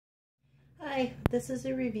Hi, this is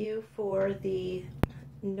a review for the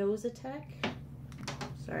Noza Tec,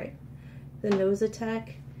 the Noza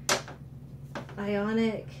Tec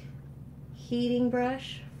Ionic heating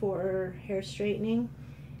brush for hair straightening,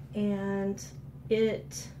 and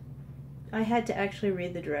I had to actually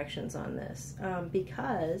read the directions on this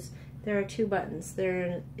because there are two buttons.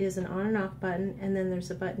 There is an on and off button, and then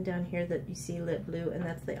there's a button down here that you see lit blue, and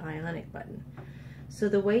that's the Ionic button. So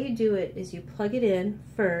the way you do it is you plug it in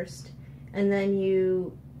first, and then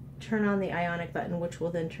you turn on the Ionic button, which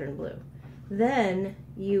will then turn blue. Then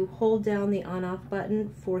you hold down the on-off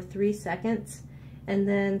button for 3 seconds, and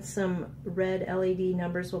then some red LED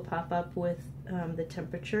numbers will pop up with the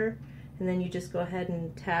temperature, and then you just go ahead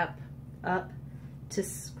and tap up to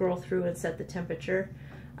scroll through and set the temperature.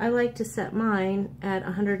 I like to set mine at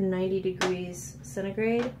 190 degrees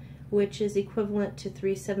centigrade, which is equivalent to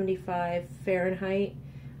 375 Fahrenheit.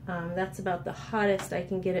 That's about the hottest I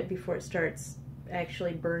can get it before it starts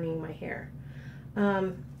actually burning my hair.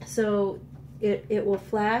 So it will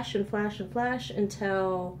flash and flash and flash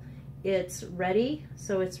until it's ready.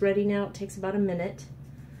 So it's ready now. It takes about a minute.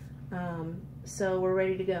 So we're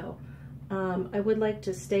ready to go. I would like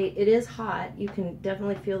to state it is hot. You can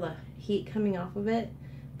definitely feel the heat coming off of it.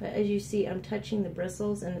 But as you see, I'm touching the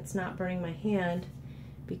bristles and it's not burning my hand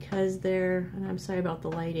because and I'm sorry about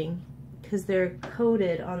the lighting, because they're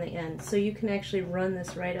coated on the end. So you can actually run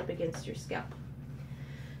this right up against your scalp.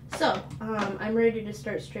 So I'm ready to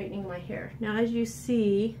start straightening my hair. Now as you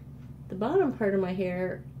see, the bottom part of my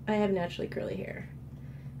hair, I have naturally curly hair.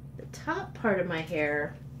 The top part of my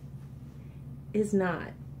hair is not.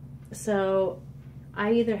 So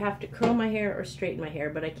I either have to curl my hair or straighten my hair,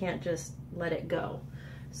 but I can't just let it go.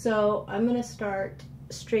 So I'm going to start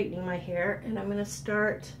straightening my hair, and I'm going to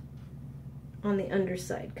start on the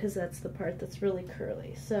underside because that's the part that's really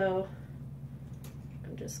curly. So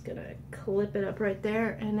I'm just going to clip it up right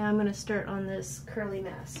there, and now I'm going to start on this curly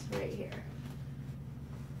mess right here.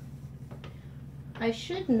 I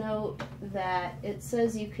should note that it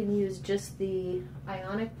says you can use just the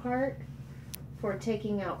Ionic part for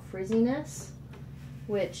taking out frizziness,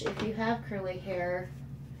 which if you have curly hair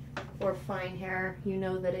or fine hair, you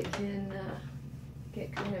know that it can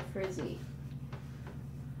get kind of frizzy.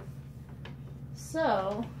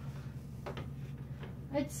 So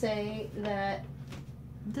I'd say that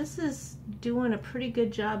this is doing a pretty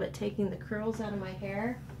good job at taking the curls out of my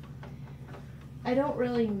hair. I don't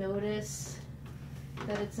really notice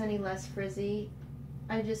that it's any less frizzy.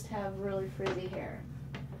 I just have really frizzy hair.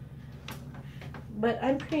 But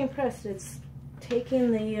I'm pretty impressed. It's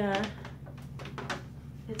taking the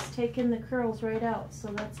curls right out, so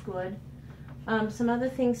that's good. Some other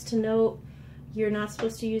things to note: you're not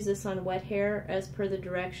supposed to use this on wet hair as per the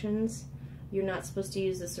directions. You're not supposed to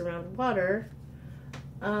use this around water.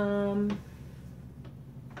 I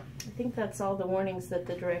think that's all the warnings that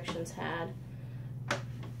the directions had.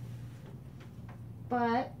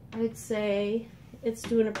 But I'd say it's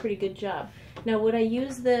doing a pretty good job. Now, would I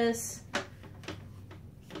use this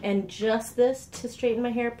and just this to straighten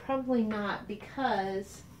my hair? Probably not,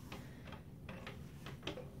 because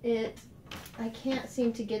I can't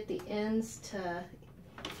seem to get the ends to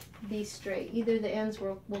be straight. Either the ends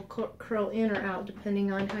will curl in or out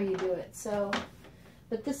depending on how you do it. So,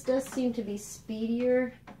 but this does seem to be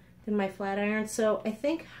speedier than my flat iron. So I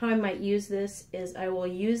think how I might use this is I will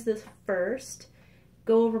use this first,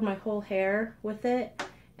 go over my whole hair with it,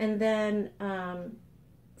 and then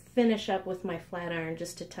finish up with my flat iron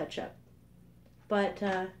just to touch up. But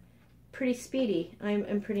pretty speedy.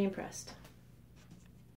 I'm pretty impressed.